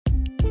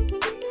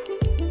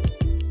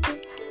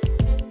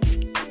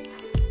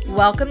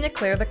Welcome to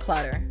Clear the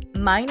Clutter.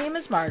 My name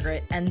is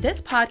Margaret, and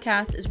this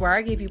podcast is where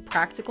I give you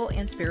practical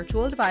and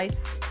spiritual advice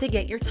to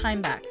get your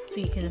time back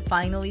so you can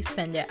finally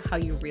spend it how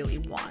you really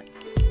want.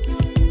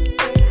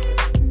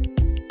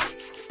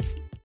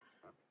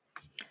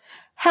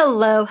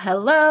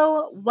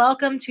 Hello.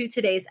 Welcome to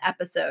today's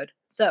episode.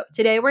 So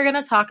today we're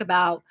going to talk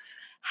about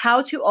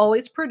how to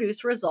always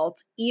produce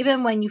results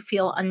even when you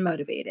feel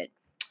unmotivated.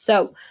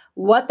 So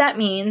what that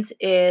means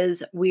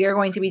is we are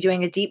going to be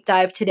doing a deep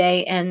dive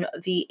today in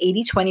the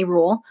 80-20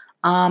 rule.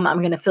 I'm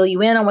going to fill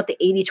you in on what the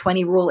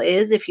 80-20 rule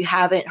is if you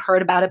haven't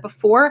heard about it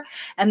before.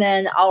 And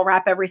then I'll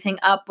wrap everything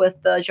up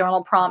with the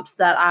journal prompts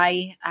that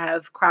I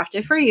have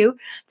crafted for you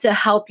to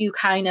help you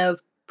kind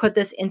of put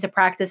this into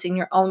practice in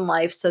your own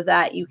life so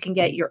that you can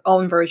get your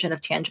own version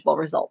of tangible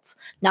results,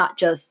 not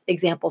just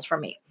examples from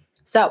me.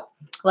 So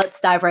let's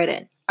dive right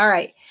in. All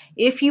right.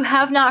 If you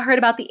have not heard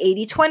about the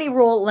 80-20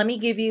 rule, let me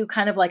give you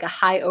kind of like a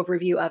high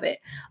overview of it.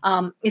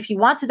 If you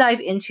want to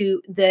dive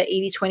into the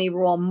 80-20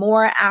 rule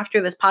more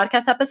after this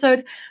podcast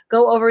episode,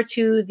 go over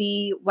to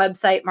the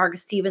website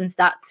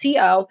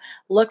margaretstevens.co,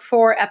 look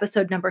for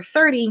episode number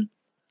 30,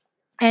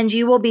 and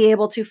you will be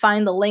able to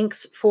find the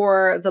links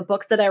for the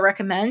books that I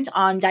recommend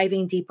on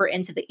diving deeper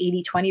into the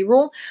 80-20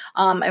 rule.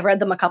 I've read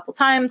them a couple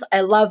times.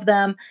 I love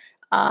them.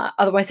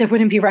 Otherwise, I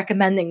wouldn't be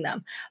recommending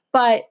them.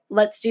 But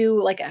let's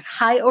do like a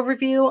high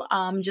overview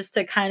just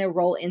to kind of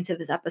roll into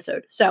this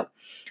episode. So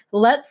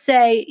let's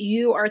say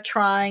you are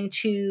trying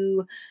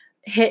to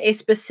hit a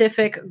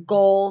specific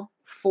goal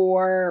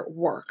for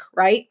work,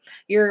 right?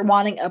 You're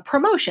wanting a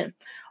promotion.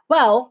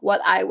 Well,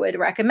 what I would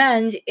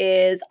recommend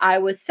is I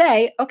would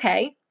say,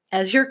 okay,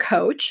 as your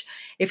coach,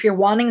 if you're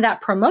wanting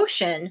that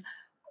promotion,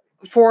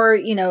 for,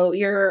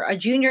 you're a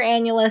junior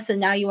analyst and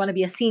now you want to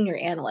be a senior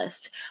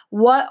analyst.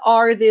 What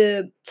are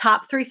the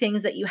top 3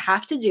 things that you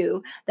have to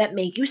do that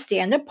make you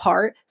stand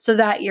apart so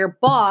that your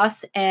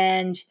boss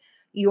and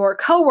your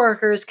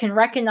coworkers can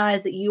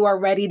recognize that you are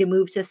ready to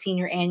move to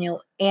senior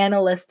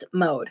analyst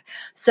mode?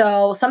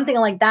 So something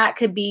like that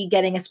could be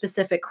getting a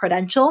specific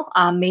credential.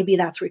 Maybe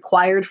that's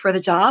required for the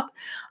job.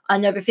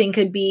 Another thing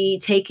could be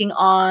taking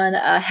on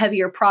a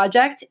heavier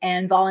project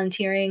and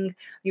volunteering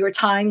your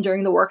time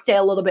during the workday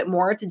a little bit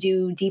more to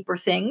do deeper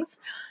things.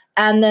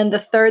 And then the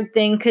third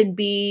thing could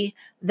be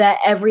that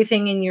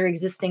everything in your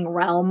existing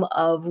realm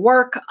of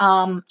work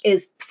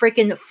is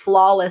freaking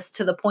flawless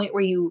to the point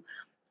where you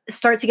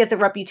start to get the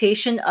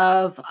reputation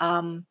of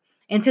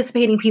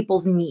anticipating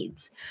people's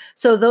needs.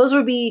 So those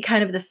would be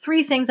kind of the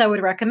 3 things I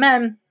would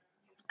recommend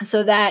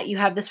so that you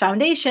have this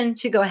foundation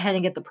to go ahead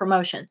and get the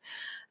promotion.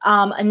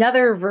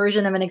 Another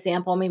version of an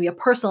example, maybe a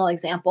personal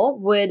example,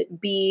 would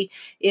be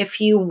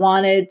if you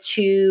wanted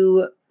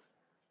to,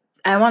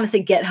 I want to say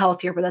get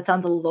healthier, but that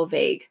sounds a little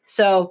vague.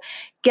 So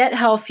get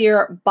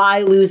healthier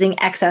by losing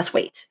excess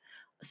weight.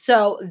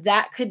 So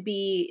that could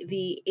be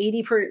the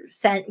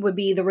 80% would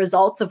be the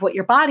results of what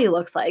your body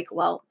looks like.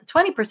 Well, the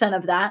 20%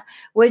 of that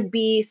would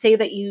be, say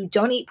that you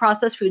don't eat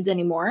processed foods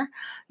anymore.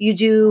 You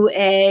do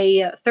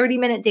a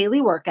 30-minute daily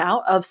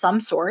workout of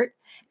some sort.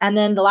 And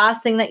then the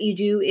last thing that you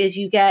do is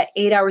you get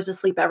 8 hours of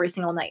sleep every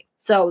single night.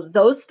 So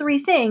those 3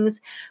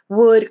 things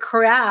would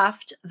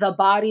craft the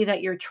body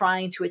that you're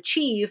trying to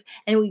achieve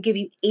and would give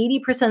you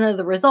 80% of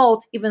the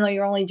results, even though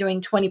you're only doing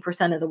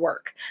 20% of the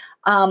work.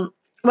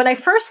 When I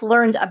first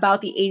learned about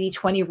the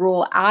 80-20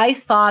 rule, I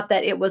thought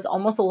that it was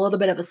almost a little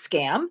bit of a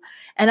scam.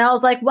 And I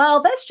was like,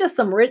 well, that's just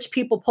some rich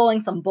people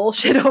pulling some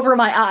bullshit over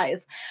my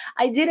eyes.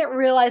 I didn't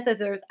realize that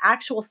there's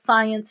actual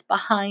science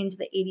behind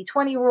the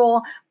 80-20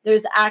 rule.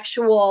 There's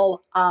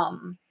actual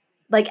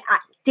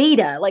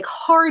data, like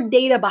hard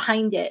data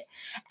behind it.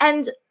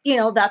 And,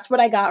 that's what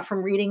I got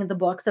from reading the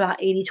books about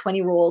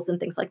 80-20 rules and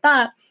things like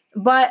that.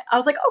 But I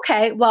was like,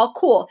 okay, well,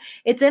 cool.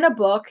 It's in a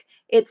book.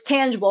 It's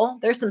tangible.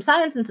 There's some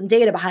science and some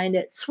data behind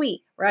it.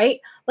 Sweet, right?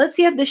 Let's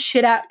see if this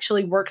shit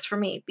actually works for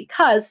me.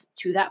 Because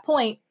to that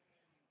point,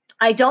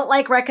 I don't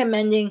like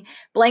recommending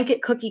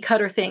blanket cookie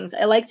cutter things.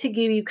 I like to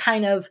give you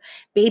kind of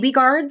baby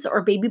guards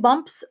or baby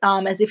bumps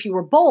as if you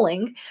were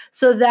bowling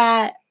so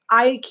that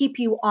I keep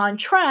you on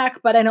track,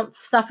 but I don't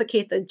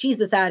suffocate the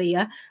Jesus out of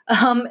you.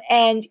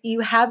 And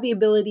you have the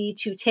ability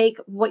to take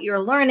what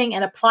you're learning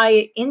and apply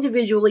it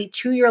individually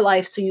to your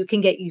life so you can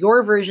get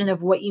your version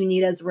of what you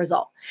need as a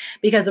result.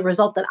 Because the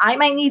result that I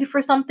might need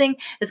for something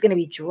is going to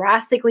be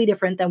drastically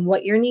different than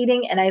what you're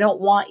needing. And I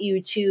don't want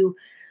you to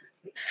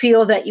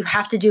feel that you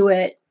have to do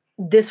it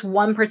this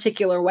one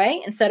particular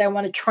way. Instead, I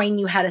want to train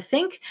you how to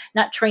think,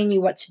 not train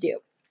you what to do.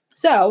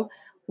 So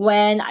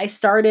when I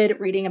started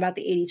reading about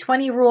the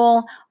 80-20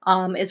 rule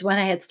is when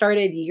I had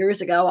started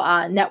years ago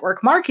on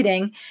network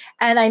marketing.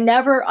 And I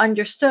never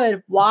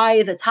understood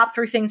why the top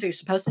 3 things you're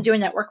supposed to do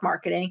in network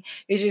marketing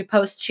is you're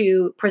supposed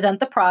to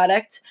present the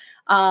product.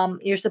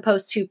 You're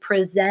supposed to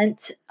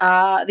present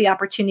the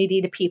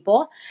opportunity to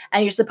people,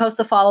 and you're supposed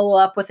to follow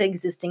up with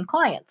existing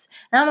clients.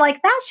 And I'm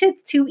like, that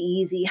shit's too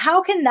easy.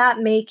 How can that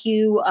make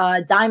you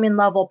a diamond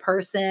level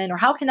person? Or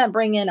how can that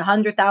bring in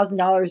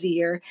 $100,000 a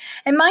year?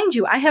 And mind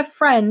you, I have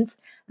friends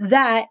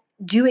that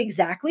do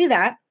exactly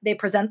that. They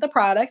present the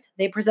product,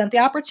 they present the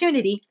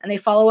opportunity, and they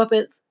follow up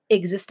with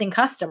existing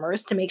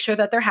customers to make sure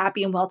that they're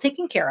happy and well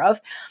taken care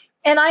of.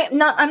 And I'm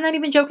not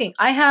even joking.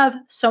 I have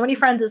so many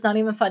friends, it's not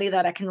even funny,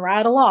 that I can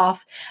rattle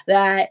off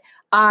that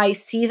I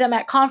see them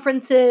at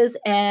conferences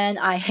and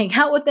I hang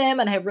out with them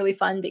and I have really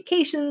fun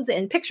vacations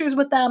and pictures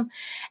with them.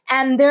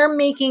 And they're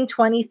making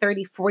 $20,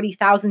 $30,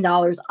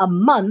 $40,000 a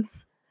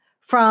month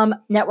from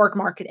network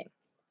marketing.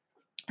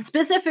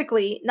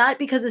 Specifically, not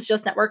because it's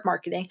just network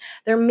marketing.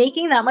 They're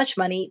making that much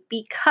money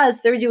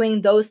because they're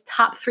doing those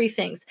top 3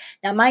 things.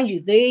 Now, mind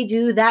you, they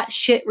do that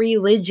shit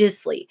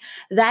religiously.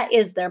 That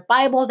is their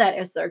Bible. That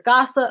is their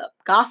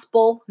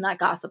gospel.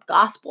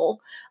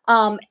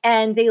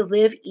 And they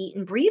live, eat,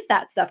 and breathe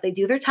that stuff. They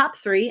do their top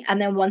 3.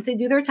 And then once they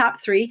do their top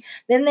 3,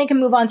 then they can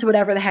move on to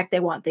whatever the heck they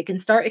want. They can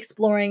start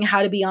exploring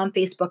how to be on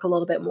Facebook a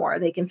little bit more.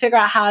 They can figure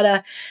out how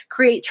to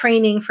create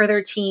training for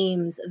their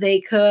teams.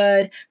 They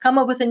could come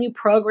up with a new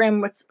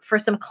program for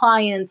some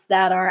clients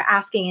that are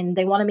asking and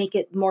they want to make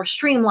it more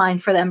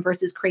streamlined for them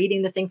versus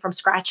creating the thing from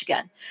scratch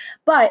again.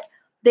 But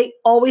they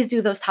always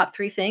do those top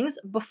 3 things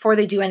before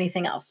they do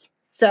anything else.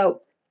 So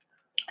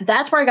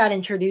that's where I got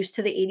introduced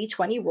to the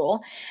 80-20 rule.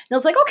 And I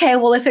was like, okay,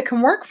 well, if it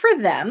can work for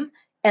them,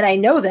 and I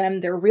know them,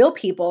 they're real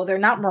people, they're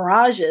not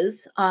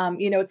mirages,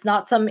 it's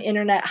not some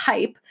internet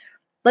hype.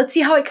 Let's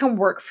see how it can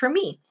work for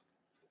me.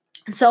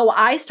 So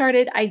I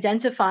started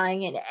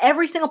identifying in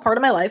every single part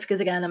of my life,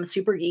 because again, I'm a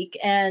super geek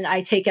and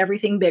I take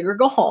everything big or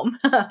go home.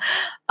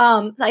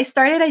 I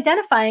started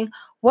identifying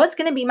what's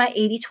going to be my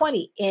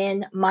 80-20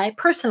 in my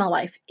personal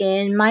life,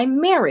 in my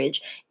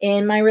marriage,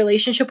 in my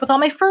relationship with all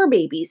my fur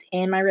babies,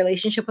 in my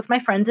relationship with my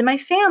friends and my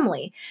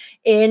family,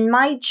 in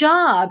my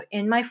job,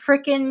 in my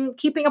freaking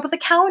keeping up with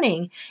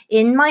accounting,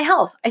 in my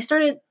health. I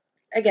started,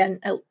 again,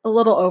 a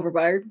little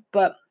overboard,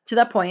 but to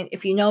that point,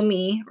 if you know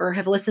me or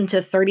have listened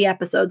to 30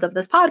 episodes of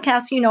this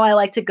podcast, you know I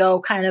like to go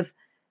kind of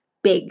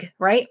big,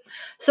 right?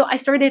 So I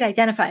started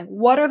identifying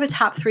what are the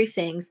top 3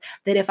 things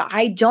that if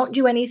I don't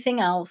do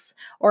anything else,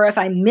 or if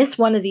I miss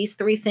one of these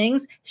 3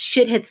 things,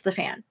 shit hits the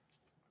fan.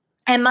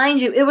 And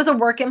mind you, it was a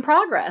work in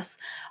progress.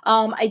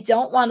 I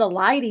don't want to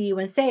lie to you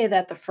and say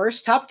that the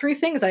first top 3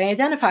 things I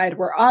identified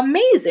were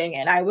amazing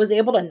and I was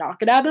able to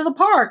knock it out of the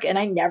park and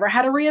I never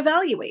had to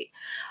reevaluate.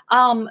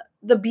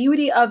 The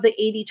beauty of the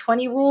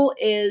 80-20 rule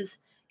is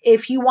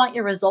if you want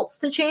your results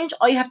to change,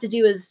 all you have to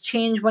do is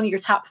change one of your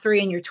top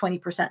 3 in your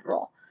 20%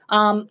 rule.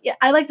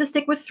 I like to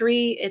stick with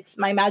 3. It's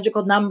my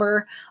magical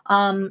number.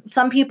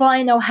 Some people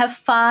I know have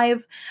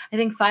 5. I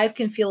think 5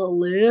 can feel a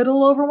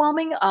little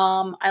overwhelming.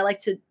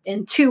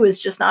 And 2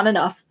 is just not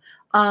enough.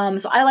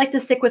 So I like to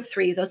stick with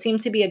 3. Those seem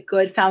to be a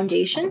good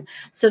foundation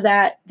so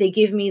that they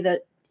give me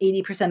the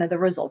 80% of the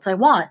results I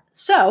want.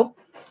 So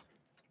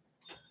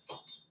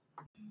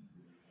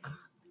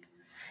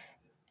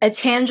a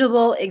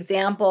tangible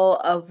example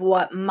of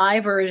what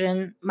my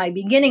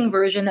beginning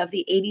version of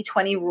the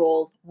 80-20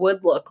 rule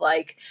would look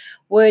like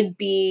would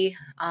be,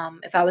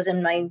 if I was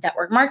in my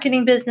network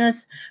marketing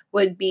business,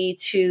 would be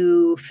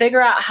to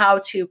figure out how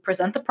to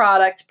present the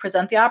product,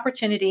 present the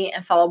opportunity,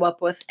 and follow up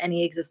with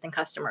any existing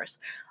customers.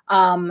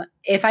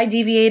 If I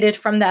deviated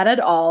from that at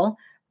all,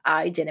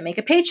 I didn't make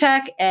a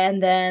paycheck,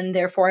 and then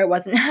therefore I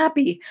wasn't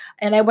happy,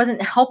 and I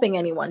wasn't helping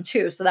anyone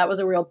too. So that was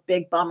a real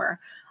big bummer.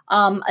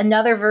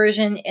 Another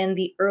version in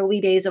the early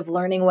days of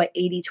learning what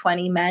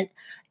 80-20 meant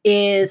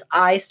is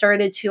I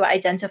started to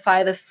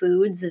identify the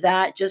foods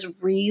that just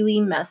really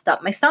messed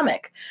up my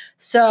stomach.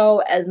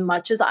 So as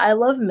much as I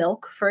love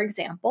milk, for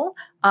example,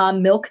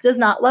 milk does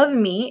not love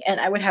me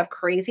and I would have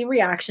crazy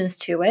reactions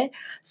to it.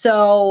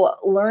 So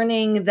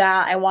learning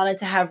that I wanted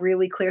to have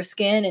really clear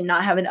skin and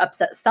not have an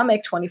upset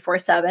stomach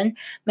 24/7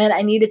 meant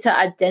I needed to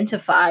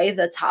identify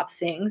the top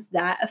things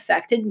that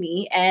affected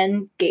me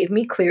and gave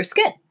me clear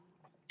skin.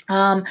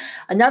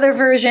 Another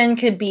version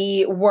could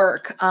be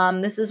work.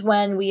 This is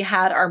when we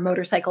had our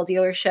motorcycle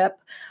dealership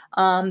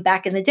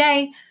back in the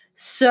day.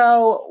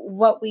 So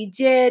what we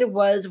did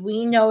was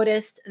we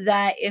noticed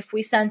that if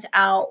we sent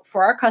out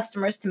for our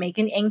customers to make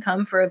an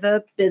income for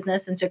the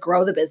business and to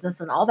grow the business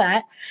and all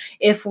that,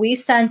 if we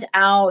sent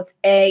out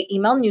a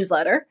email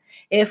newsletter,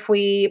 if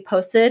we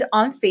posted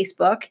on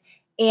Facebook,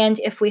 and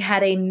if we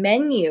had a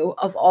menu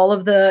of all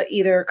of the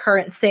either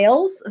current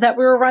sales that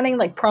we were running,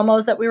 like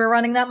promos that we were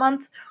running that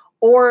month,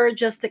 or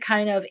just to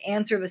kind of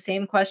answer the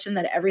same question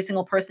that every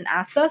single person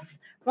asked us,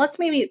 let's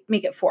maybe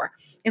make it 4.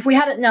 If we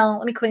had it, no,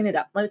 let me clean it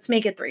up. Let's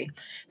make it 3.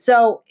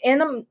 So in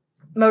the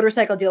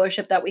motorcycle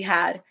dealership that we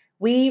had,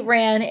 we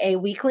ran a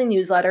weekly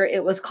newsletter.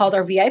 It was called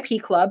our VIP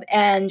Club,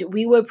 and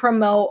we would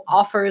promote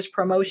offers,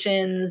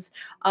 promotions,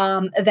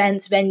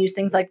 events, venues,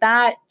 things like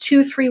that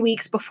 2-3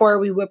 weeks before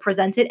we would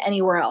present it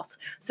anywhere else.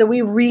 So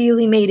we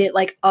really made it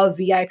like a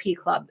VIP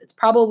club. It's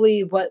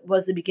probably what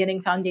was the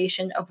beginning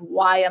foundation of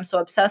why I'm so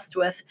obsessed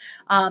with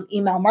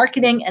email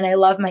marketing, and I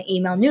love my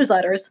email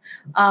newsletters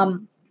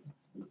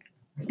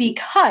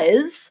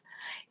because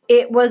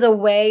it was a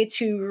way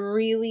to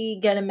really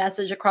get a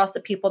message across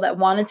to people that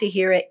wanted to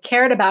hear it,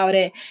 cared about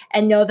it,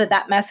 and know that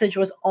that message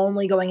was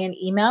only going in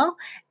email.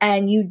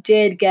 And you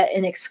did get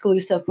an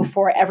exclusive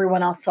before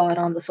everyone else saw it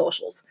on the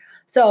socials.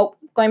 So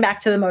going back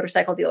to the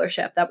motorcycle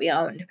dealership that we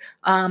owned,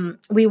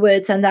 we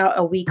would send out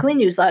a weekly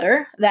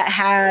newsletter that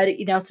had,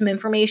 some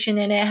information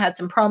in it, had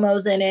some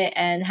promos in it,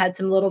 and had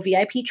some little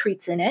VIP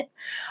treats in it.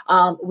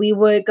 We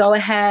would go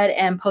ahead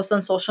and post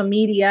on social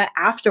media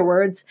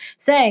afterwards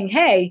saying,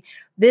 hey,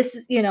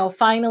 this,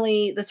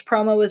 finally, this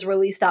promo was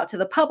released out to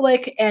the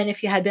public. And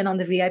if you had been on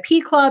the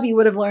VIP club, you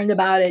would have learned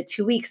about it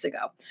 2 weeks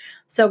ago.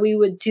 So we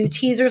would do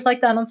teasers like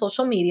that on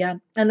social media.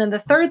 And then the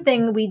third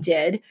thing we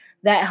did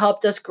that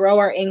helped us grow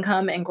our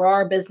income and grow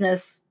our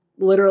business,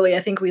 literally, I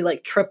think we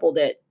tripled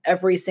it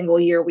every single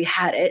year we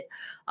had it,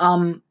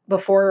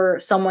 before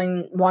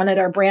someone wanted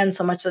our brand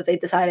so much that they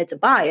decided to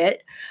buy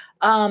it.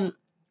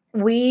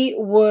 We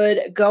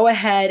would go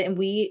ahead and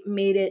we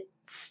made it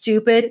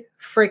stupid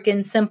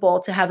freaking simple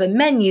to have a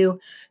menu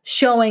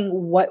showing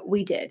what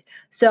we did.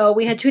 So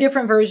we had two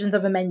different versions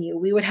of a menu.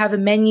 We would have a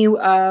menu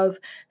of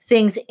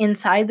things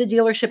inside the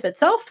dealership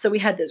itself. So we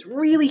had this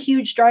really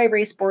huge dry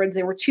erase boards.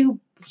 They were two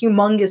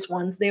humongous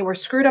ones. They were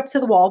screwed up to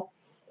the wall.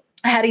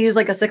 I had to use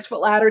a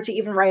 6-foot ladder to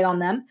even write on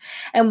them.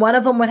 And one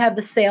of them would have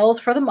the sales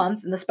for the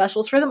month and the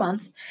specials for the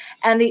month.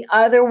 And the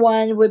other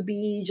one would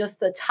be just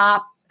the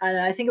top,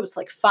 I think it was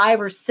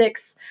 5 or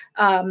 6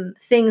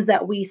 things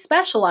that we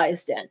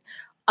specialized in.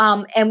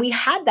 And we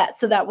had that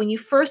so that when you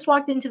first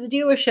walked into the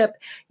dealership,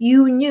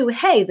 you knew,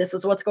 hey, this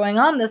is what's going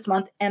on this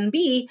month. And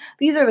B,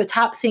 these are the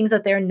top things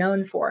that they're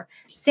known for.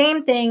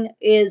 Same thing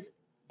is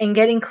in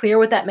getting clear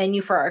with that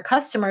menu for our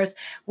customers.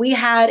 We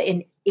had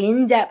an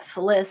in-depth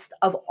list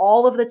of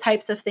all of the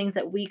types of things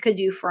that we could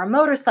do for a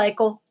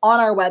motorcycle on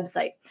our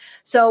website.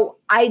 So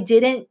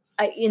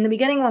in the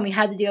beginning, when we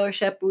had the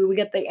dealership, we would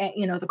get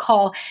the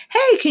call,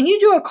 hey, can you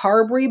do a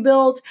carb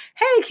rebuild?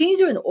 Hey, can you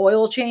do an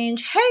oil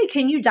change? Hey,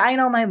 can you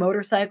dyno my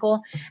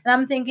motorcycle? And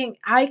I'm thinking,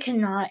 I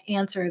cannot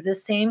answer the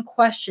same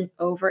question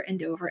over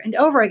and over and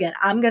over again.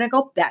 I'm going to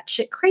go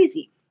batshit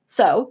crazy.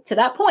 So to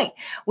that point,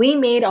 we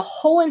made a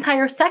whole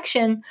entire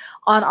section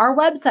on our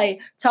website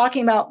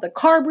talking about the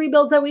carb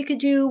rebuilds that we could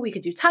do. We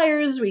could do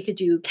tires, we could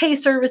do K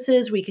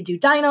services, we could do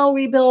dyno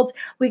rebuilds,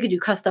 we could do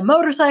custom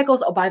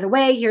motorcycles. Oh, by the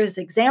way, here's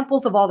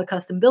examples of all the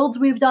custom builds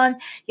we've done,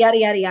 yada,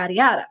 yada, yada,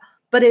 yada.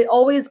 But it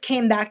always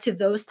came back to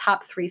those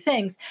top 3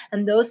 things.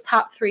 And those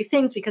top 3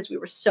 things, because we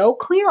were so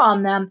clear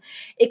on them,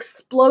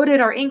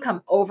 exploded our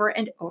income over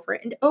and over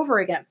and over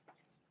again.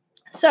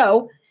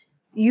 So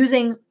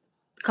using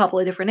couple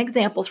of different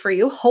examples for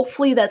you.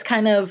 Hopefully that's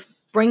kind of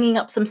bringing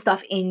up some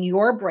stuff in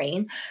your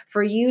brain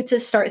for you to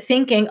start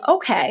thinking,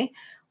 okay,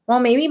 well,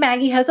 maybe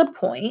Maggie has a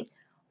point.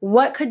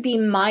 What could be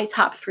my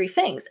top 3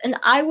 things? And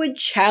I would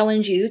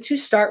challenge you to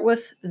start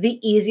with the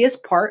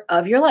easiest part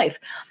of your life.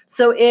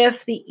 So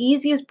if the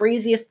easiest,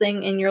 breeziest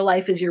thing in your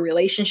life is your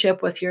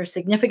relationship with your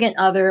significant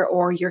other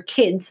or your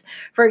kids,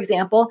 for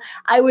example,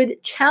 I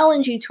would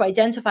challenge you to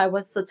identify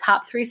what's the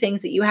top 3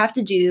 things that you have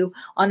to do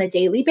on a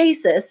daily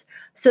basis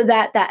so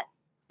that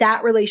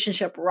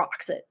relationship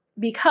rocks it.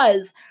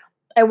 Because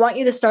I want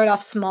you to start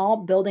off small,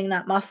 building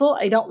that muscle.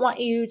 I don't want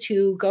you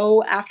to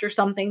go after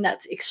something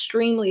that's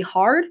extremely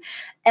hard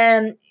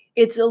and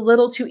it's a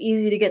little too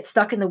easy to get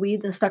stuck in the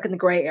weeds and stuck in the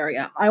gray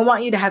area. I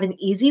want you to have an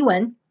easy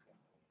win.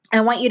 I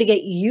want you to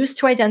get used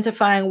to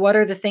identifying what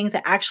are the things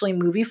that actually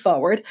move you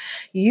forward.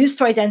 Used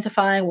to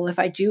identifying, well, if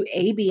I do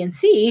A, B, and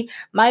C,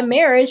 my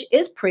marriage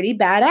is pretty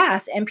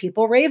badass and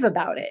people rave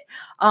about it.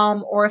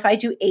 Or if I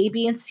do A,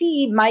 B, and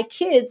C, my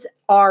kids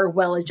are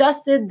well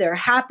adjusted, they're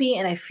happy,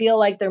 and I feel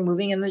like they're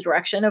moving in the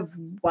direction of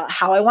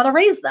how I want to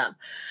raise them.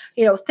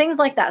 Things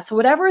like that. So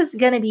whatever is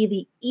going to be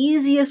the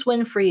easiest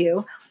win for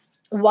you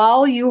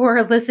while you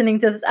are listening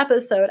to this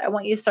episode, I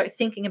want you to start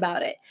thinking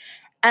about it.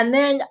 And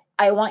then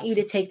I want you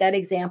to take that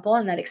example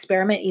and that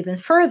experiment even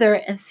further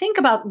and think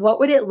about what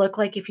would it look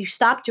like if you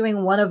stopped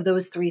doing one of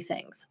those 3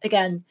 things.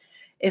 Again,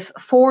 if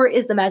 4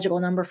 is the magical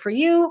number for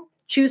you,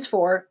 choose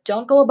 4.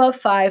 Don't go above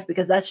 5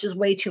 because that's just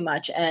way too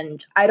much.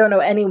 And I don't know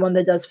anyone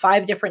that does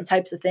 5 different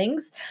types of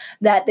things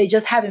that they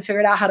just haven't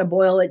figured out how to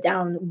boil it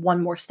down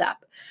one more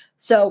step.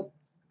 So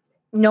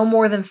no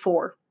more than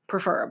 4,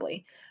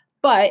 preferably.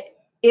 But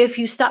if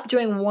you stop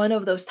doing one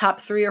of those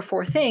top 3 or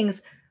 4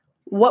 things,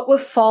 what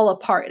would fall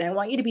apart? And I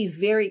want you to be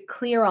very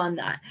clear on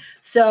that.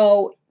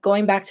 So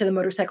going back to the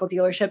motorcycle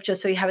dealership,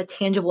 just so you have a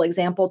tangible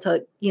example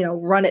to,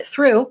 run it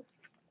through.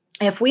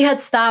 If we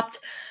had stopped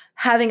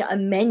having a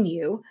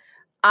menu,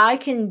 I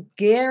can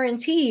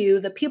guarantee you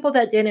the people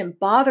that didn't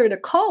bother to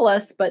call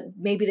us, but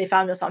maybe they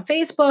found us on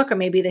Facebook or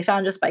maybe they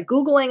found us by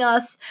Googling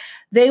us,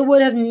 they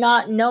would have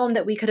not known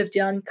that we could have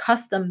done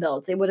custom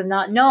builds. They would have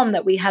not known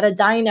that we had a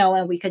dyno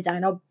and we could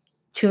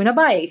tune a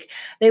bike.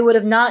 They would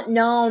have not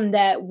known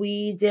that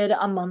we did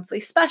a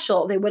monthly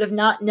special. They would have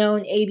not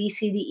known A, B,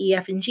 C, D, E,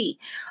 F, and G.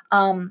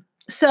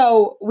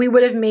 So we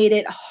would have made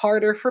it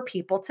harder for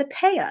people to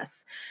pay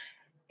us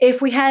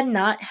if we had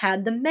not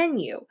had the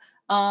menu.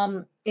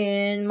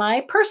 In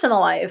my personal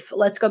life,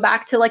 let's go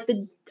back to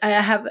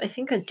I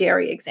think, a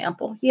dairy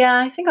example. Yeah,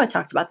 I think I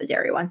talked about the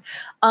dairy one.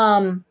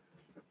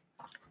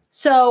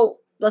 So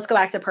let's go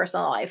back to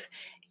personal life.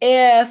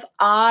 If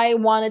I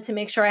wanted to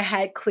make sure I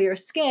had clear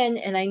skin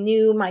and I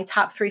knew my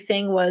top 3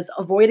 thing was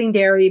avoiding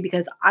dairy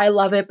because I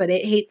love it, but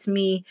it hates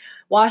me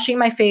washing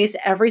my face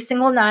every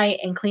single night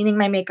and cleaning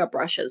my makeup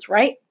brushes,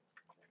 right?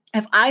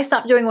 If I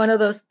stop doing one of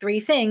those 3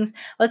 things,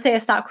 let's say I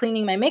stop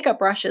cleaning my makeup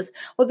brushes,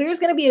 well, there's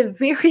going to be a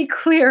very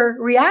clear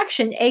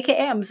reaction,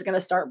 aka I'm just going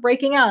to start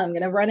breaking out. I'm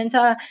going to run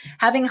into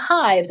having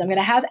hives. I'm going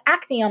to have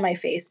acne on my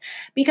face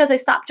because I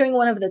stopped doing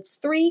one of the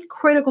 3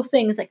 critical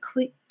things that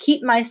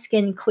keep my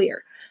skin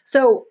clear.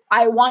 So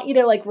I want you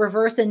to like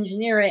reverse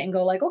engineer it and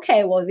go like,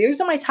 okay, well, these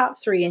are my top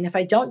 3. And if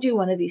I don't do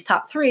one of these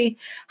top 3,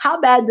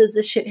 how bad does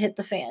this shit hit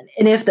the fan?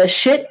 And if the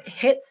shit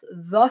hits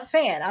the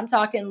fan, I'm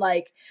talking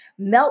like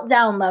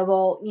meltdown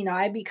level,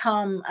 I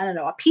become, I don't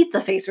know, a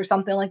pizza face or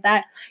something like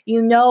that,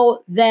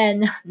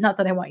 then, not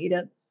that I want you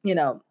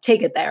to,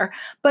 take it there,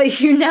 but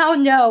you now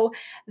know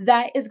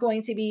that is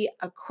going to be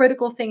a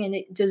critical thing and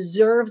it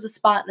deserves a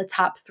spot in the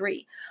top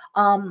 3.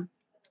 What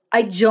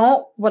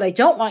I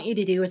don't want you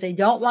to do is I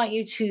don't want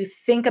you to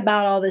think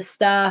about all this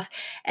stuff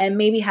and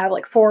maybe have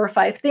like 4 or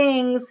 5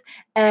 things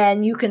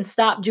and you can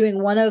stop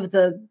doing one of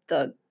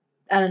the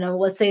I don't know,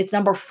 let's say it's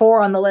number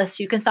 4 on the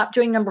list. You can stop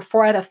doing number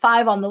 4 out of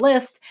 5 on the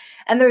list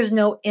and there's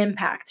no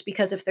impact,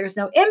 because if there's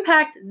no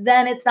impact,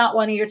 then it's not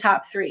one of your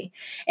top 3.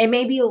 It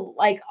may be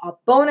like a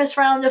bonus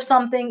round of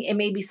something. It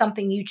may be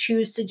something you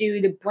choose to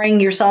do to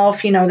bring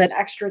yourself, that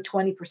extra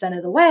 20%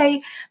 of the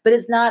way, but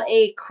it's not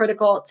a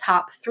critical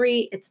top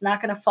 3. It's not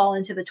going to fall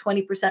into the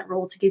 20%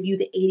 rule to give you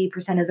the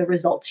 80% of the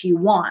results you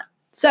want.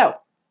 So,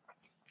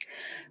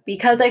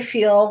 because I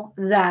feel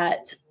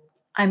that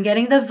I'm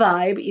getting the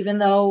vibe, even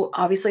though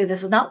obviously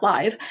this is not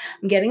live,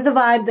 I'm getting the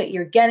vibe that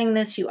you're getting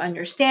this, you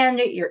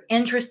understand it, you're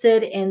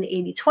interested in the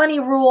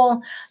 80-20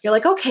 rule. You're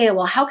like, okay,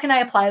 well, how can I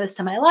apply this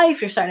to my life?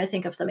 You're starting to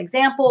think of some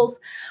examples.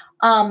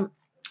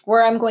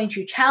 Where I'm going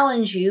to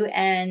challenge you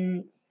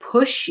and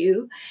push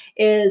you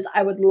is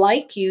I would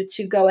like you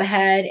to go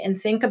ahead and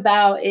think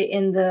about it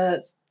in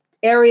the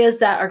areas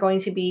that are going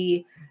to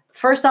be,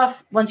 first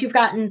off, once you've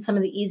gotten some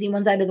of the easy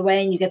ones out of the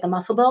way and you get the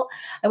muscle built,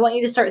 I want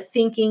you to start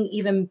thinking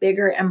even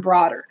bigger and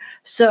broader.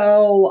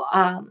 So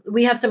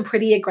we have some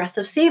pretty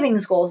aggressive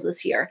savings goals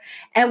this year.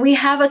 And we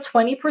have a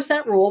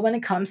 20% rule when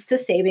it comes to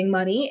saving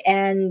money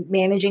and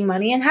managing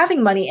money and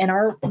having money in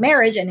our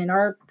marriage and in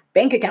our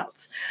bank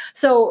accounts.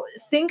 So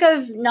think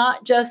of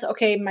not just,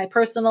 okay, my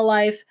personal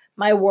life,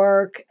 my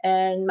work,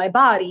 and my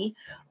body.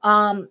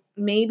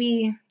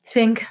 Maybe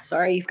think,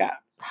 sorry, you've got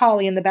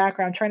Holly in the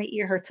background trying to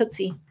eat her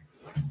Tootsie.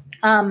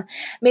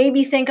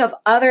 Maybe think of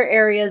other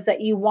areas that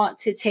you want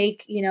to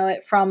take,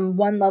 it from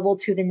one level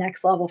to the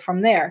next level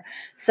from there.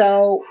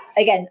 So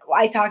again,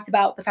 I talked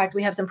about the fact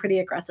we have some pretty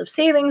aggressive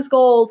savings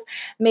goals.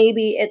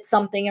 Maybe it's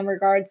something in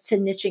regards to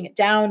niching it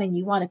down and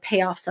you want to pay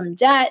off some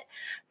debt.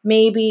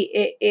 Maybe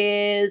it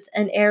is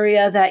an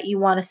area that you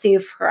want to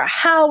save for a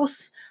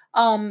house.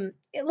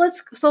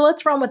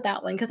 Let's run with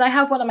that one, because I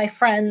have one of my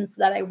friends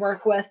that I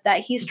work with that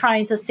he's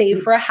trying to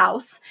save for a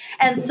house.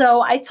 And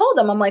so I told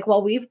him, I'm like,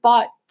 well, we've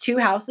bought 2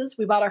 houses.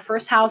 We bought our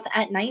first house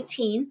at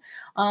 19.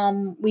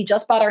 We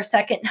just bought our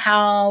second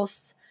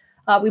house.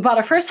 We bought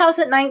our first house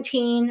at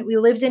 19. We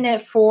lived in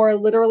it for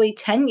literally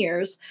 10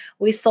 years.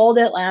 We sold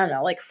it, I don't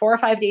know, like 4 or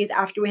 5 days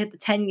after we hit the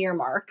 10-year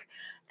mark.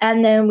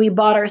 And then we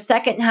bought our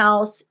second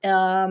house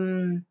a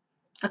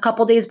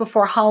couple days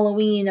before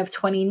Halloween of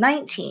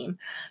 2019.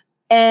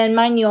 And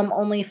mind you, I'm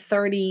only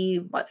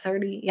 30.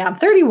 Yeah, I'm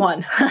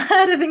 31. I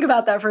had to think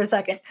about that for a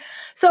second.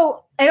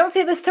 So I don't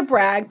say this to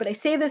brag, but I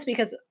say this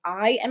because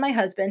I and my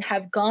husband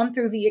have gone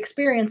through the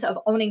experience of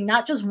owning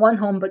not just one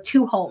home, but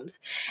 2 homes.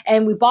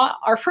 And we bought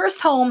our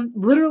first home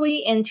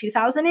literally in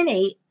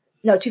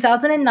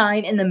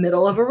 2009 in the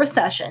middle of a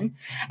recession.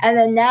 And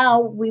then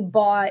now we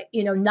bought,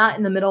 not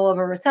in the middle of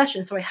a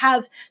recession. So I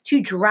have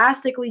 2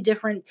 drastically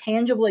different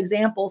tangible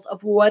examples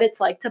of what it's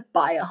like to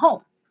buy a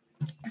home.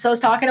 So I was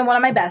talking to one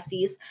of my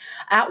besties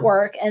at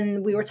work,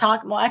 and we were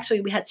talking, well,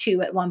 actually we had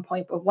 2 at one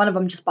point, but one of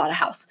them just bought a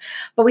house.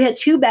 But we had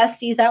 2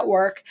 besties at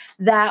work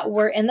that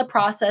were in the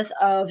process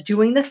of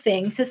doing the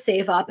thing to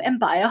save up and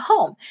buy a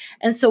home.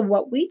 And so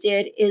what we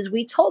did is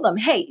we told them,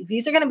 hey,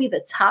 these are going to be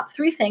the top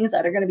 3 things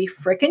that are going to be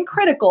freaking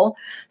critical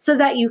so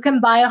that you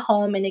can buy a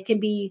home and it can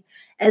be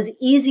as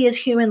easy as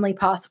humanly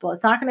possible.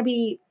 It's not going to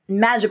be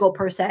magical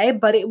per se,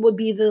 but it would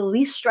be the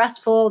least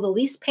stressful, the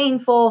least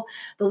painful,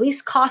 the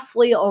least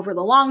costly over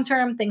the long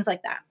term, things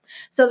like that.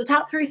 So the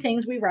top 3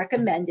 things we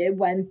recommended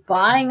when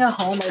buying a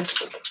home or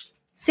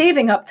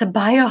saving up to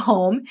buy a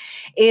home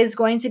is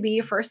going to be,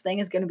 your first thing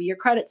is going to be your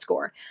credit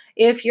score.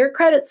 If your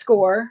credit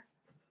score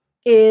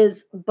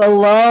is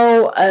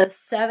below a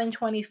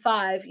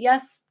 725,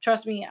 yes,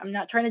 trust me, I'm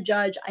not trying to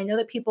judge. I know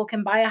that people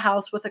can buy a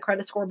house with a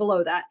credit score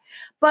below that,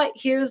 but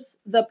here's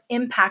the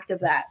impact of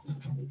that.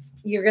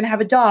 You're going to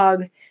have a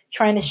dog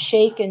trying to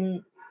shake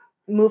and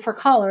move her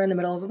collar in the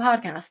middle of a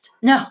podcast.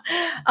 No.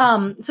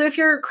 So if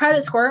your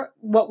credit score,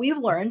 what we've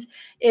learned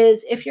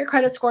is if your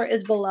credit score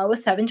is below a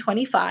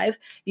 725,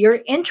 your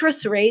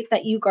interest rate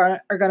that you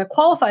are going to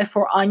qualify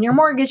for on your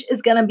mortgage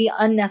is going to be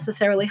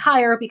unnecessarily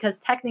higher because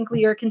technically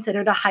you're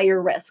considered a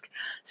higher risk.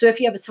 So if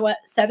you have a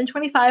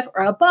 725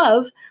 or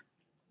above,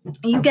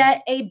 you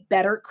get a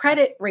better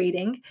credit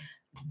rating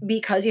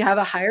because you have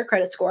a higher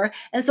credit score.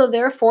 And so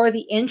therefore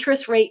the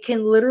interest rate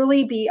can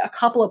literally be a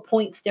couple of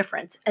points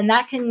difference. And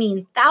that can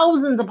mean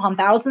thousands upon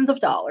thousands of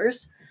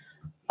dollars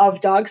of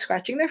dogs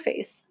scratching their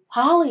face.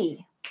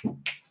 Holly,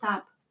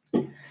 stop.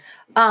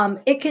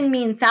 It can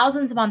mean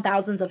thousands upon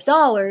thousands of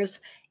dollars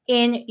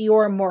in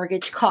your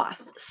mortgage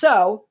cost.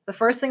 So the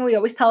first thing we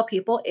always tell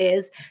people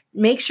is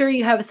make sure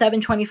you have a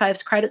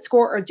 725 credit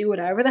score or do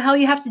whatever the hell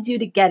you have to do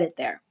to get it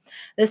there.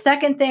 The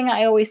second thing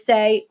I always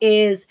say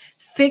is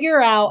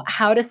figure out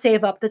how to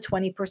save up the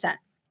 20%.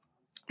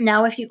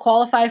 Now, if you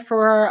qualify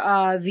for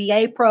a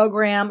VA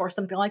program or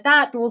something like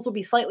that, the rules will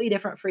be slightly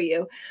different for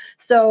you.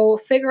 So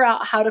figure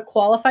out how to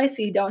qualify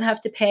so you don't have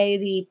to pay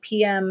the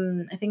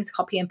PM, I think it's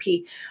called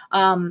PMP.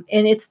 And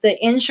it's the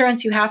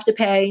insurance you have to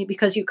pay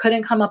because you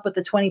couldn't come up with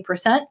the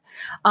 20%.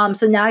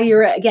 So now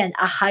you're, again,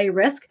 a high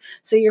risk.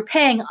 So you're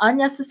paying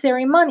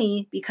unnecessary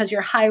money because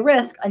you're high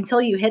risk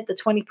until you hit the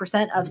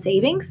 20% of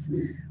savings.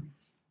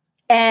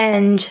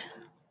 And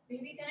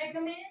baby, can I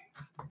come in?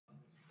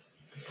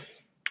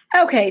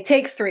 Okay,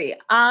 take 3.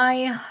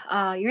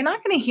 You're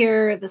not going to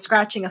hear the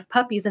scratching of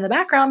puppies in the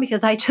background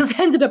because I just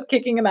ended up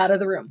kicking him out of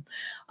the room.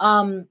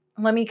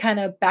 Let me kind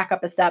of back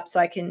up a step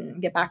so I can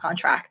get back on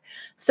track.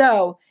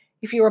 So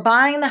if you were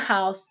buying the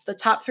house, the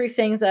top 3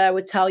 things that I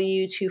would tell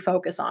you to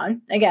focus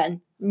on, again,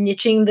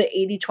 niching the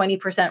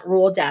 80-20%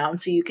 rule down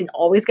so you can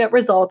always get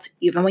results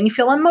even when you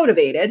feel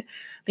unmotivated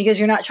because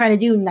you're not trying to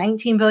do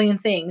 19 billion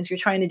things. You're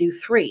trying to do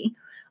 3.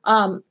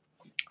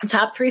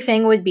 Top 3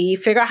 thing would be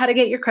figure out how to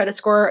get your credit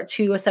score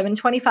to a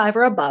 725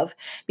 or above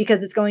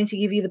because it's going to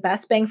give you the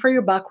best bang for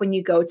your buck when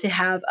you go to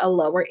have a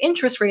lower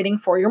interest rating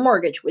for your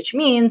mortgage, which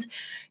means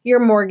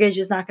your mortgage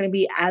is not going to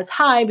be as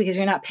high because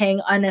you're not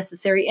paying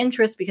unnecessary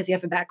interest because you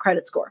have a bad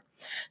credit score.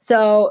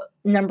 So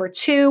number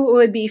 2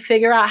 would be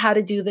figure out how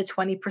to do the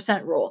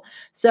 20% rule.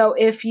 So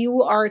if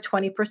you are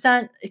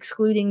 20%,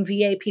 excluding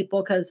VA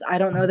people, because I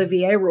don't know the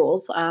VA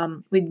rules,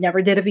 we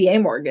never did a VA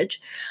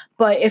mortgage,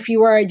 but if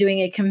you are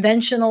doing a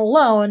conventional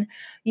loan,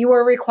 you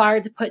are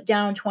required to put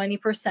down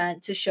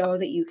 20% to show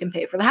that you can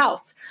pay for the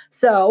house.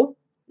 So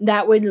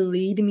that would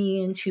lead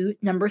me into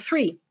number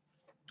 3.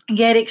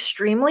 Get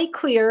extremely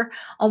clear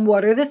on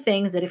what are the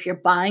things that if you're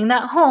buying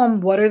that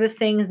home, what are the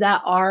things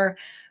that are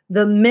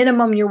the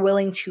minimum you're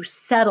willing to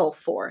settle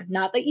for.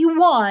 Not that you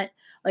want.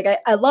 Like,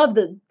 I love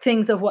the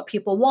things of what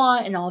people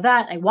want and all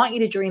that. I want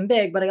you to dream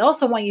big, but I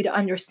also want you to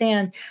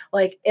understand,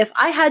 like, if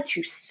I had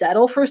to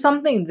settle for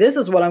something, this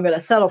is what I'm going to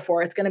settle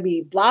for. It's going to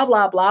be blah,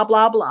 blah, blah,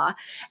 blah, blah.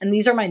 And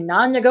these are my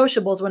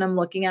non-negotiables when I'm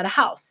looking at a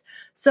house.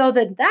 So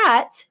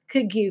that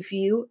could give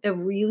you a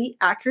really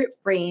accurate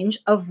range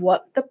of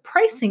what the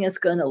pricing is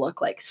going to look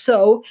like.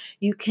 So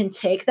you can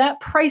take that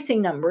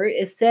pricing number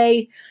is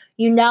say,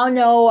 you now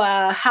know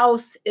a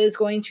house is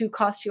going to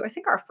cost you, I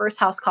think our first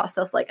house cost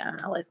us like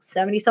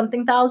 70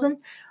 something thousand.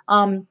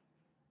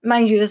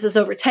 Mind you, this is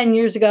over 10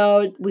 years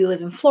ago. We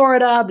live in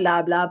Florida,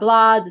 blah, blah,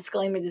 blah,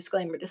 disclaimer,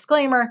 disclaimer,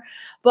 disclaimer.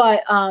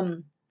 But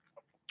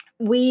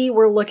we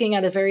were looking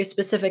at a very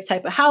specific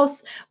type of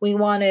house. We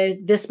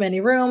wanted this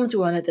many rooms.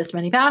 We wanted this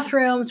many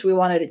bathrooms. We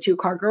wanted a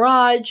 2-car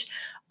garage.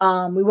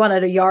 We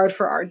wanted a yard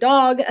for our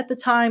dog at the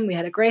time. We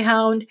had a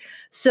greyhound.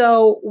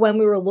 So when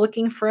we were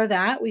looking for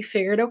that, we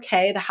figured,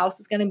 okay, the house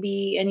is going to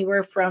be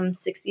anywhere from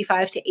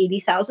 $65,000 to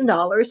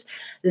 $80,000.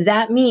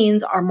 That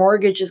means our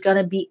mortgage is going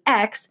to be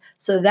X.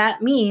 So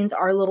that means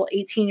our little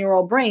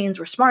 18-year-old brains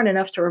were smart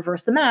enough to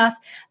reverse the math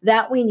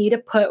that we need to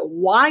put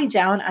Y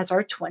down as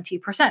our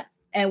 20%.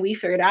 And we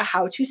figured out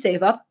how to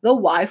save up the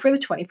Y for the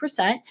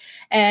 20%.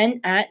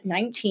 And at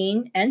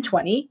 19 and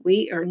 20,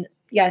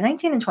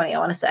 19 and 20, I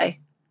want to say.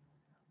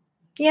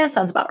 Yeah,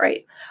 sounds about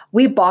right.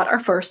 We bought our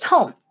first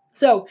home.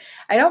 So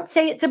I don't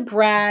say it to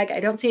brag. I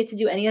don't say it to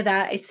do any of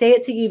that. I say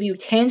it to give you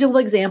tangible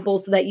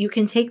examples so that you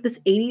can take this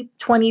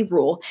 80-20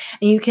 rule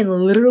and you can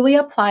literally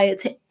apply it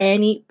to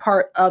any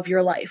part of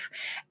your life.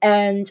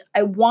 And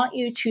I want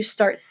you to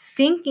start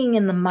thinking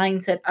in the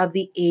mindset of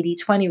the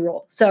 80-20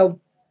 rule. So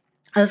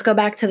let's go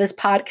back to this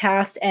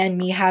podcast and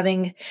me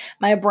having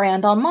my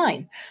brand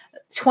online.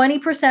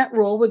 20%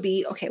 rule would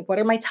be, okay, what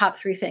are my top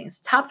 3 things?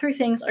 Top 3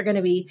 things are going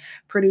to be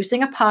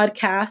producing a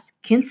podcast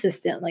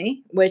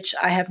consistently, which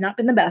I have not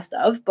been the best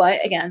of, but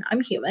again,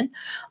 I'm human.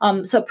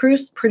 So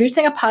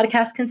producing a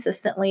podcast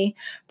consistently,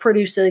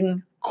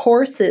 producing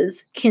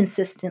courses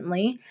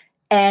consistently,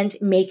 and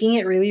making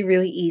it really,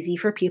 really easy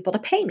for people to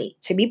pay me,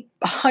 to be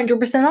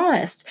 100%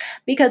 honest.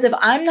 Because if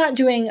I'm not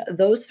doing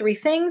those 3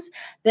 things,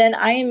 then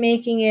I am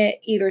making it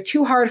either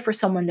too hard for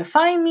someone to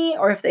find me,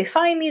 or if they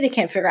find me, they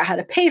can't figure out how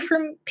to pay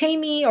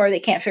me, or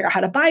they can't figure out how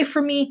to buy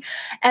from me.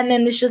 And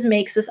then this just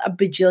makes this a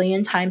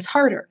bajillion times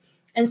harder.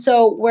 And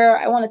so where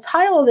I want to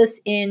tie all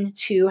this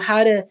into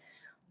how to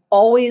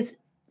always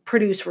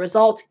produce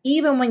results,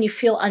 even when you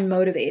feel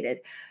unmotivated.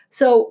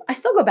 So I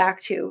still go back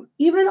to,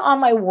 even on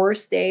my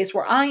worst days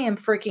where I am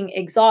freaking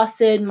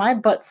exhausted, my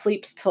butt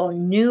sleeps till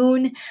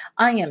noon,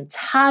 I am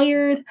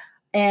tired,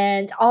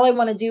 and all I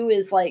want to do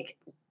is like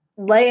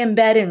lay in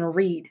bed and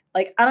read.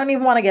 Like, I don't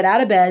even want to get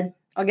out of bed.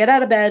 I'll get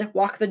out of bed,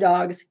 walk the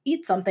dogs,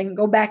 eat something,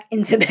 go back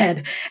into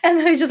bed, and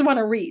then I just want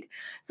to read.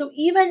 So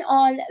even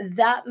on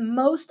that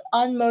most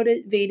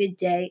unmotivated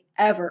day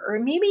ever, or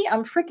maybe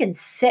I'm freaking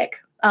sick,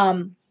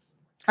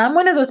 I'm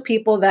one of those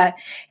people that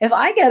if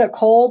I get a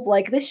cold,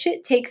 like this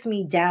shit takes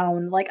me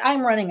down. Like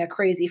I'm running a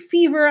crazy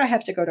fever. I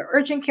have to go to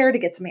urgent care to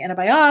get some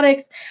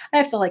antibiotics. I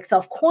have to like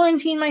self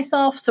quarantine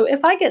myself. So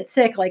if I get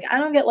sick, like I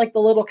don't get like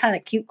the little kind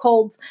of cute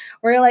colds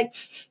where you're like,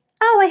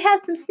 oh, I have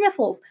some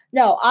sniffles.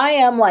 No, I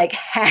am like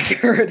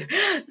haggard.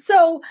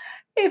 So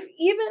if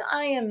even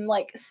I am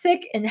like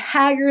sick and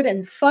haggard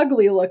and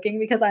fugly looking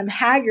because I'm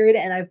haggard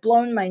and I've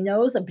blown my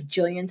nose a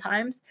bajillion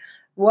times,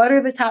 what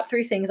are the top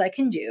 3 things I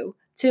can do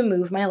to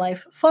move my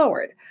life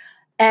forward?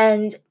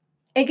 And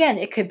again,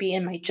 it could be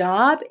in my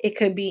job, it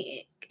could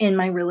be in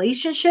my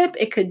relationship,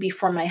 it could be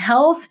for my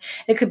health,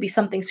 it could be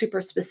something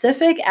super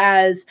specific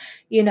as,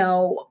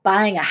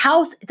 buying a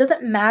house. It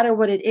doesn't matter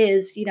what it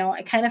is.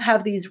 I kind of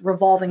have these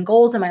revolving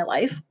goals in my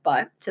life,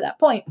 but to that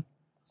point,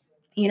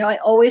 I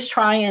always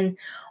try and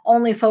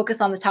only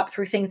focus on the top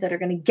 3 things that are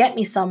going to get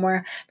me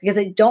somewhere because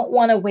I don't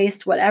want to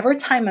waste whatever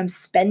time I'm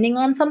spending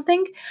on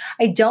something.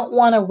 I don't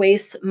want to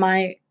waste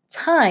my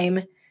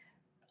time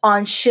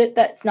on shit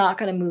that's not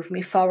going to move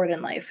me forward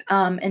in life.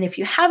 And if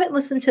you haven't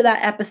listened to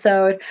that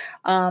episode,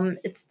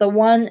 it's the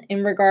one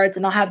in regards,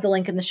 and I'll have the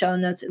link in the show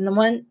notes.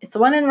 And it's the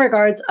one in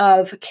regards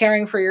of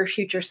caring for your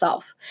future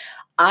self.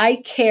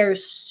 I care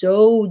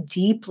so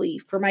deeply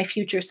for my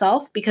future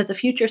self because the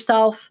future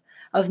self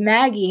of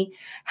Maggie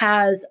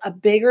has a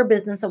bigger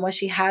business than what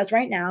she has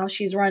right now.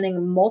 She's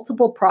running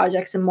multiple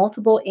projects and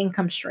multiple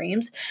income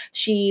streams.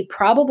 She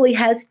probably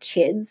has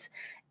kids.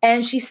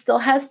 And she still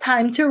has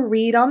time to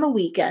read on the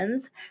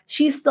weekends.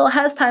 She still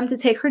has time to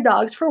take her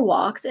dogs for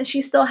walks. And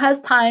she still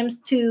has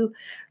times to,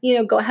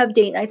 go have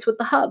date nights with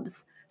the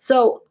hubs.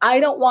 So I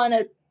don't want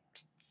to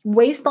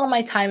waste all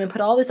my time and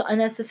put all this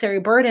unnecessary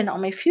burden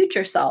on my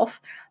future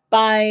self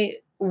by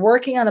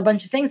working on a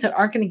bunch of things that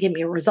aren't going to give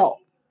me a result.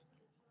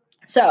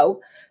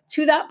 So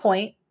to that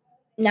point,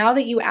 now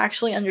that you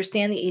actually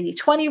understand the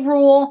 80-20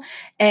 rule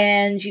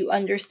and you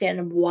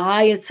understand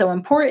why it's so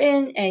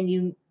important and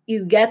you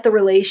get the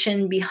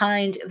relation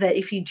behind that,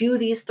 if you do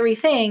these 3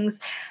 things,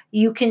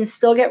 you can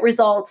still get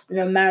results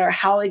no matter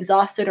how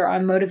exhausted or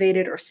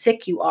unmotivated or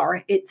sick you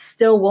are. It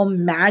still will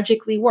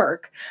magically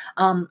work.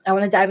 I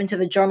want to dive into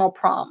the journal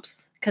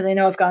prompts because I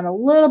know I've gone a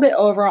little bit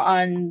over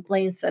on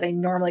length that I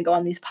normally go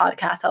on these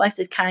podcasts. I like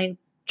to try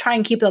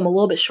and keep them a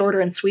little bit shorter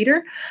and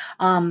sweeter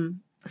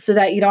so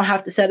that you don't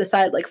have to set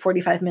aside like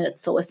 45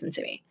 minutes to listen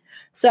to me.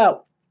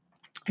 So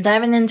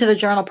diving into the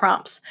journal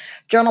prompts.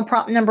 Journal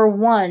prompt number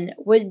 1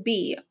 would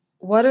be,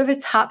 what are the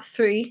top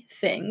 3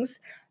 things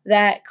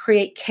that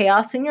create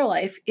chaos in your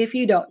life if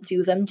you don't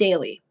do them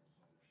daily?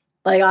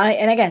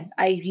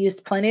 I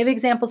used plenty of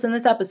examples in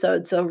this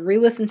episode, so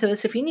re-listen to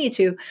this if you need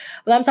to,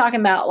 but I'm talking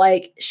about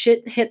like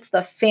shit hits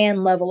the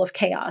fan level of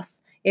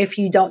chaos if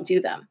you don't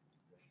do them.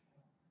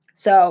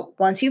 So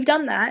once you've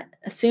done that,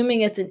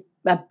 assuming it's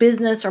a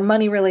business or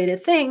money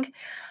related thing,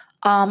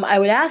 I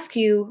would ask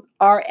you,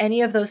 are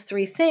any of those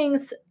 3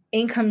 things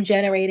income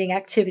generating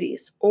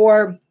activities?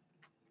 Or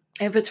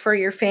if it's for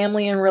your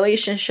family and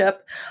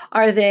relationship,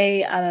 are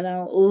they,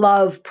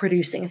 love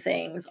producing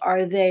things?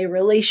 Are they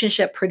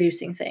relationship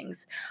producing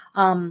things?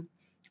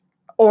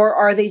 Or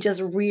are they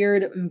just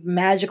weird,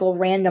 magical,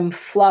 random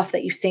fluff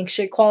that you think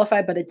should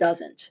qualify, but it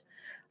doesn't?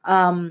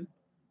 And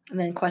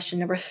then question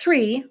number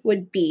 3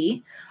 would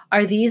be,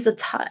 are these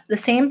the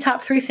same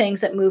top 3 things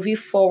that move you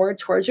forward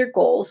towards your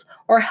goals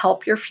or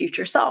help your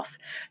future self?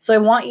 So I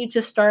want you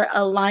to start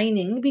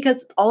aligning,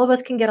 because all of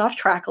us can get off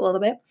track a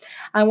little bit.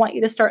 I want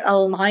you to start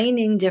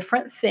aligning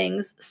different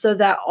things so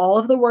that all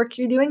of the work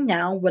you're doing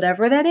now,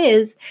 whatever that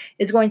is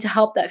going to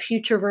help that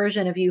future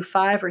version of you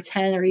 5 or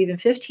 10 or even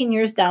 15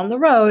 years down the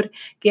road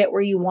get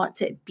where you want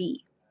to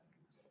be.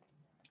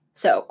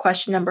 So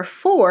question number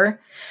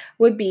 4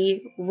 would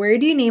be, where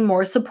do you need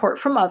more support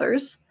from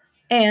others?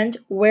 And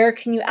where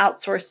can you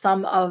outsource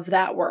some of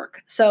that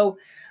work? So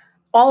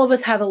all of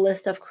us have a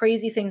list of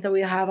crazy things that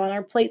we have on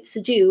our plates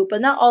to do, but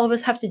not all of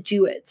us have to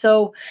do it.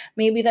 So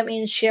maybe that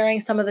means sharing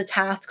some of the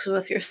tasks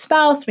with your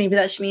spouse. Maybe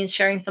that means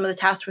sharing some of the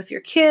tasks with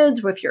your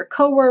kids, with your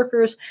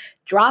coworkers,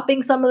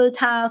 dropping some of the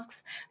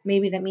tasks.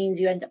 Maybe that means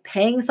you end up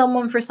paying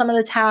someone for some of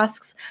the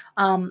tasks.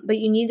 But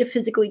you need to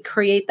physically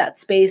create that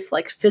space,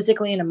 like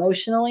physically and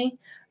emotionally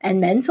and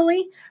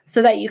mentally,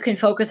 so that you can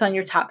focus on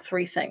your top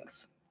 3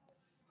 things.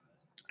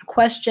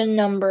 Question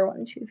number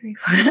 1, 2, 3,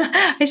 4.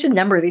 I should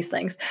number these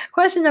things.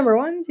 Question number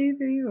 1, 2,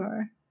 3,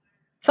 4,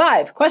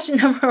 5. Question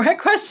number 5.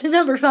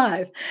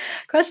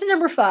 Question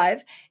number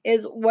 5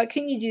 is, what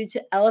can you do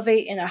to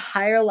elevate in a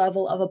higher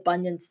level of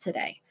abundance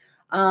today?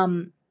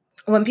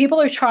 when people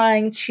are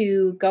trying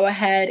to go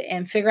ahead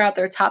and figure out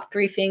their top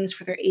 3 things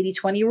for their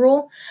 80/20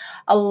 rule,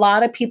 a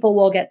lot of people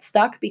will get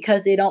stuck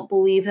because they don't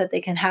believe that they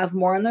can have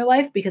more in their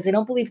life, because they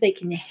don't believe they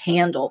can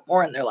handle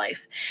more in their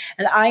life.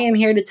 And I am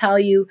here to tell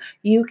you,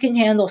 you can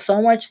handle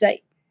so much that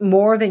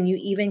more than you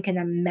even can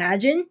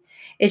imagine.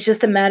 It's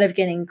just a matter of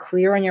getting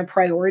clear on your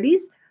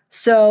priorities.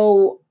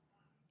 So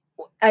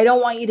I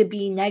don't want you to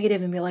be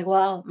negative and be like,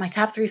 well, my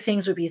top 3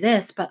 things would be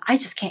this, but I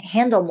just can't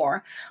handle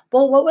more.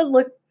 Well, what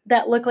would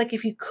that look like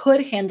if you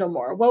could handle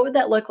more? What would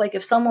that look like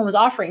if someone was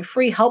offering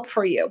free help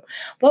for you?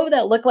 What would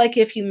that look like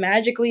if you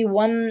magically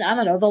won, I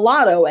don't know, the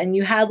lotto, and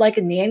you had like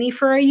a nanny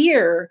for a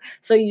year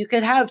so you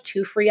could have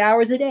 2 free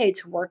hours a day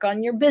to work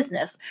on your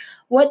business?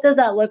 What does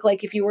that look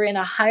like if you were in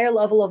a higher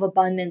level of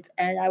abundance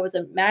and I was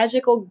a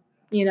magical,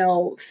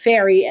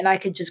 fairy, and I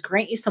could just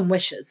grant you some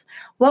wishes?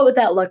 What would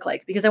that look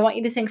like? Because I want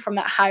you to think from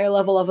that higher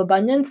level of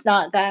abundance,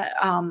 not that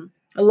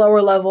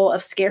lower level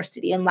of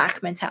scarcity and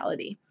lack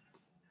mentality.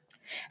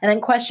 And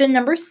then question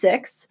number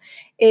 6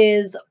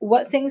 is,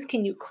 what things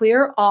can you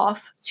clear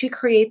off to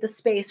create the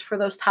space for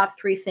those top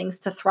 3 things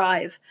to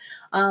thrive?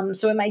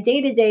 So in my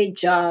day-to-day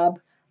job,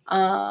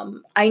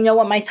 I know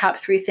what my top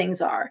 3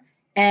 things are.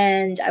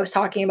 And I was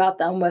talking about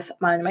them with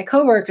my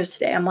coworkers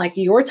today. I'm like,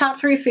 your top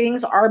 3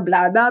 things are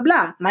blah, blah,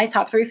 blah. My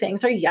top 3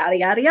 things are yada,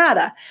 yada,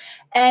 yada.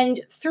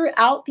 And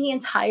throughout the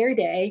entire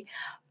day,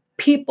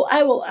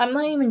 I'm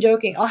not even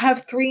joking, I'll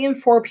have 3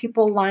 and 4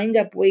 people lined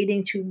up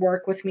waiting to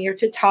work with me or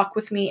to talk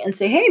with me and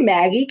say, hey,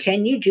 Maggie,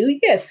 can you do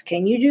this?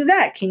 Can you do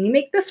that? Can you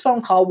make this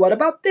phone call? What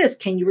about this?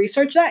 Can you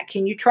research that?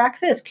 Can you track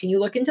this? Can you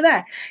look into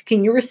that?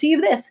 Can you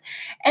receive this?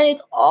 And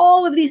it's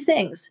all of these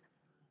things.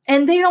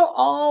 And they don't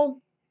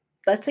all,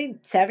 let's say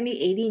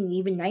 70, 80, and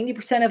even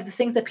 90% of the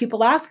things that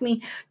people ask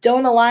me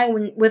don't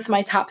align with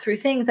my top 3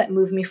 things that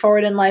move me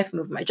forward in life,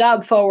 move my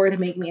job forward,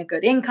 make me a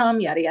good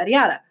income, yada, yada,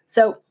 yada.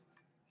 So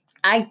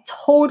I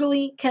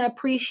totally can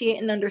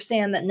appreciate and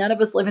understand that none of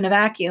us live in a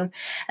vacuum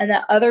and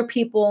that other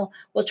people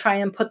will try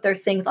and put their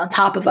things on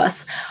top of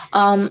us.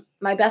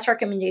 My best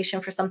recommendation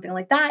for something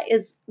like that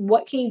is,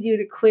 what can you do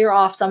to clear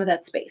off some of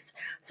that space?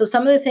 So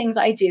some of the things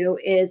I do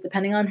is,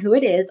 depending on who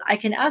it is, I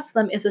can ask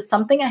them, is this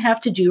something I have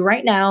to do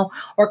right now,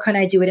 or can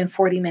I do it in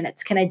 40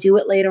 minutes? Can I do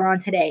it later on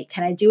today?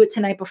 Can I do it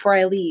tonight before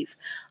I leave?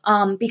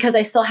 Because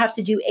I still have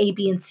to do A,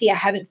 B, and C. I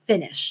haven't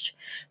finished.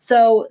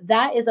 So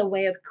that is a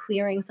way of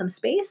clearing some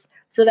space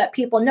so that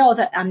people know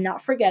that I'm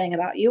not forgetting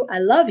about you. I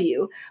love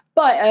you.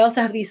 But I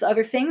also have these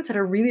other things that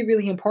are really,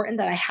 really important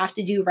that I have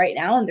to do right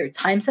now, and they're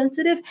time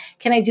sensitive.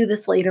 Can I do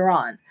this later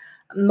on?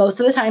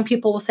 Most of the time,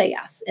 people will say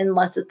yes,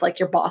 unless it's like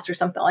your boss or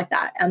something like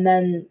that. And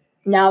then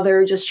now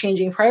they're just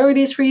changing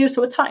priorities for you,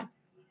 so it's fine.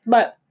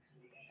 But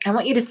I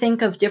want you to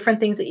think of different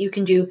things that you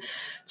can do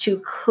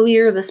to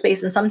clear the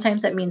space. And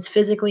sometimes that means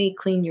physically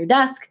clean your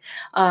desk,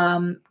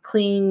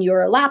 clean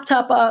your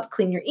laptop up,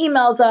 clean your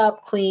emails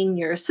up, clean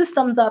your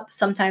systems up.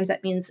 Sometimes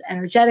that means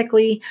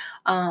energetically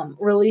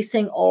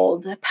releasing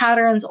old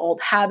patterns, old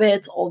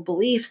habits, old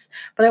beliefs.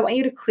 But I want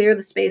you to clear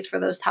the space for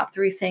those top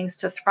 3 things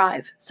to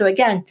thrive. So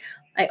again,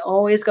 I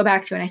always go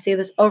back to, and I say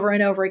this over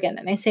and over again,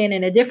 and I say it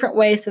in a different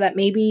way so that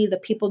maybe the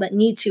people that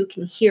need to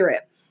can hear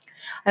it.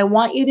 I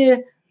want you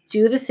to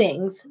do the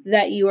things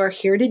that you are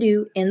here to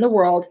do in the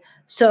world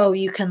so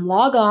you can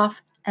log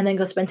off and then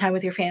go spend time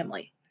with your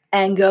family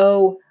and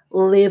go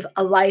live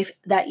a life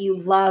that you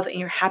love and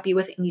you're happy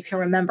with and you can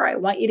remember. I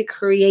want you to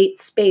create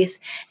space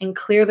and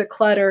clear the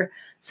clutter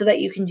so that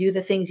you can do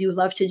the things you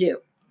love to do.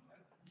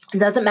 It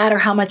doesn't matter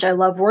how much I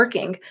love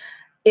working.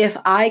 If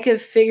I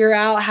could figure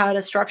out how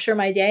to structure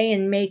my day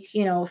and make,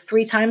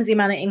 3 times the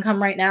amount of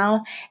income right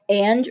now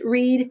and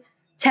read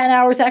 10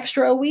 hours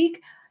extra a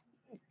week,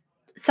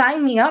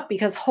 sign me up,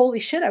 because holy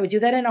shit, I would do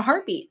that in a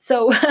heartbeat.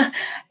 So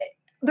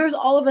there's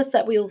all of us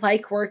that we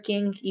like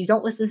working. You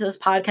don't listen to this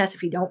podcast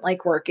if you don't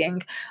like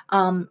working.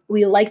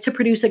 We like to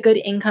produce a good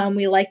income.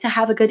 We like to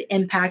have a good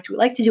impact. We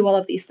like to do all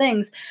of these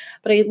things.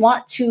 But I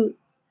want to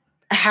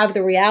have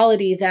the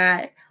reality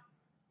that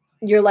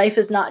your life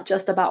is not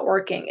just about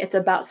working. It's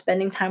about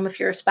spending time with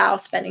your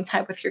spouse, spending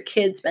time with your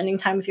kids, spending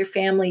time with your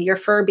family, your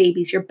fur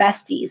babies, your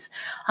besties.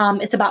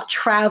 It's about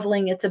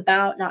traveling. It's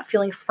about not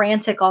feeling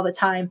frantic all the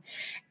time.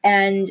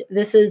 And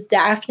this is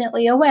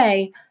definitely a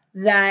way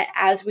that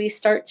as we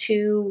start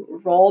to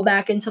roll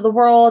back into the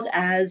world,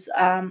 as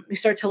we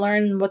start to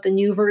learn what the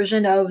new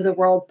version of the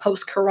world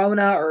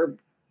post-corona or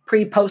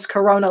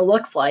pre-post-corona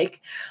looks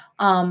like,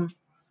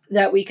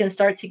 that we can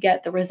start to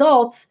get the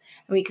results,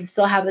 and we can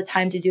still have the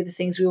time to do the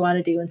things we want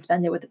to do and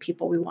spend it with the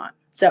people we want.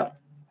 So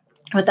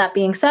with that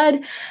being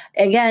said,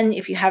 again,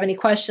 if you have any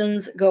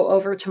questions, go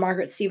over to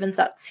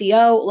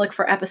margaretstevens.co, look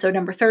for episode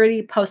number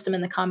 30, post them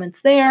in the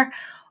comments there,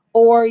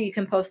 or you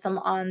can post them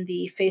on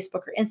the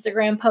Facebook or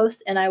Instagram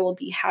post, and I will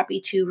be happy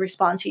to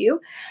respond to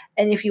you.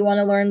 And if you want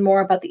to learn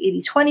more about the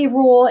 80/20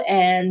 rule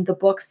and the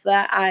books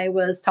that I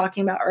was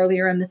talking about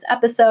earlier in this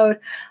episode,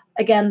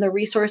 again, the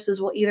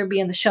resources will either be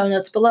in the show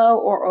notes below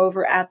or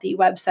over at the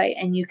website,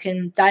 and you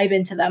can dive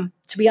into them.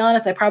 To be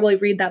honest, I probably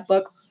read that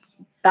book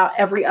about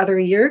every other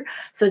year,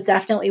 so it's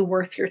definitely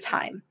worth your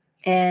time.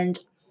 And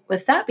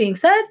with that being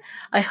said,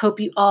 I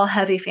hope you all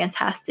have a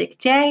fantastic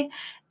day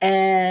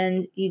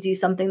and you do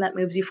something that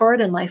moves you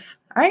forward in life.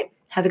 All right,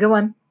 have a good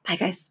one. Bye,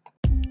 guys.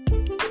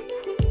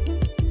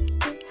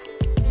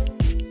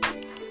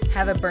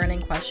 Have a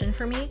burning question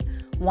for me?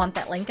 Want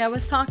that link I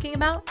was talking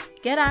about?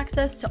 Get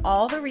access to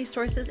all the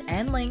resources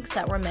and links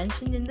that were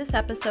mentioned in this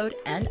episode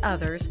and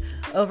others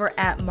over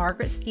at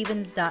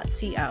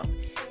margaretstevens.co.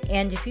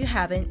 And if you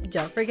haven't,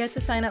 don't forget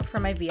to sign up for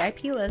my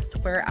VIP list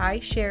where I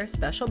share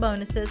special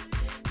bonuses,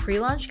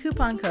 pre-launch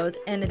coupon codes,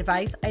 and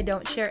advice I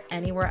don't share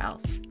anywhere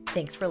else.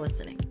 Thanks for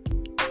listening.